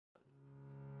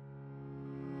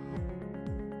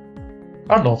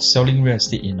Art of selling real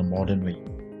estate in a modern way.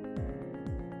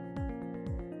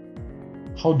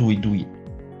 How do we do it?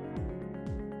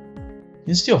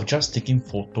 Instead of just taking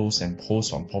photos and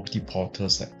posts on property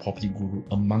portals like Property Guru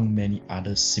among many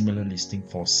other similar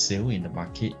listings for sale in the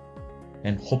market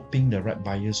and hoping the right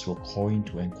buyers will call in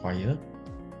to inquire,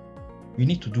 we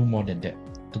need to do more than that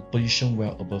to position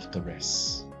well above the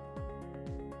rest.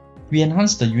 We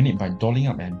enhance the unit by dolling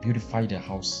up and beautify the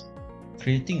house,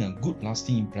 creating a good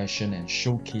lasting impression and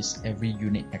showcase every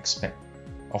unique aspect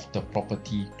of the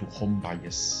property to home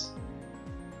buyers.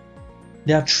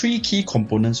 There are three key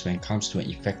components when it comes to an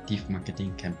effective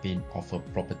marketing campaign of a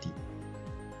property.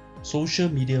 Social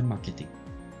media marketing.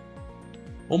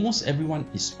 Almost everyone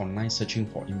is online searching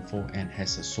for info and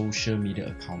has a social media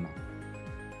account now.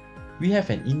 We have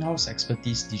an in-house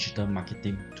expertise digital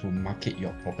marketing to market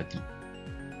your property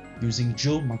using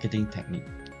geo-marketing technique,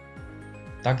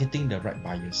 targeting the right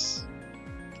buyers,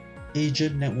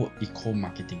 agent network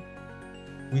eco-marketing.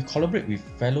 We collaborate with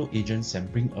fellow agents and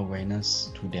bring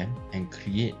awareness to them and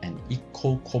create an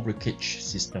eco-co-brokerage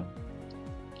system,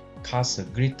 cast a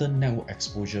greater network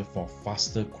exposure for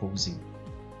faster closing.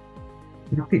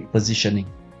 Market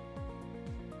positioning.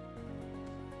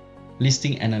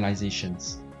 Listing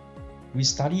analyzations. We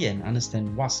study and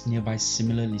understand what's nearby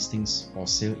similar listings for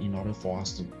sale in order for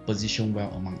us to position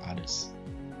well among others.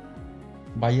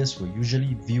 Buyers will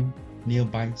usually view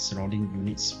nearby surrounding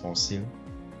units for sale.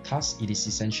 Thus, it is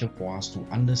essential for us to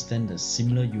understand the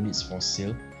similar units for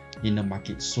sale in the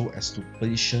market so as to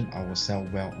position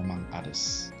ourselves well among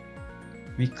others.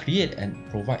 We create and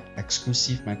provide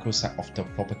exclusive microsite of the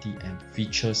property and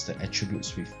features the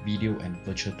attributes with video and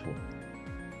virtual tour,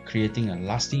 creating a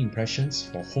lasting impressions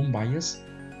for home buyers,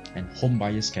 and home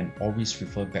buyers can always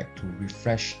refer back to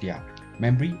refresh their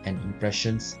memory and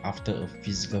impressions after a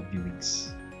physical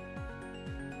viewings.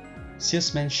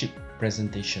 Salesmanship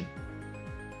presentation.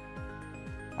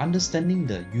 Understanding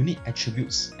the unique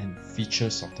attributes and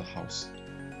features of the house.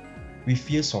 With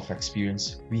years of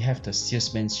experience, we have the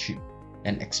salesmanship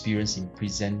and experience in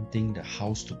presenting the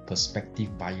house to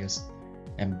prospective buyers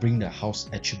and bring the house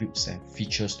attributes and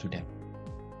features to them.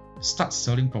 Start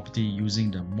selling property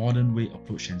using the modern way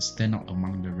approach and stand out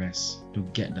among the rest to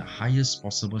get the highest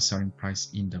possible selling price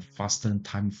in the faster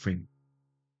time frame.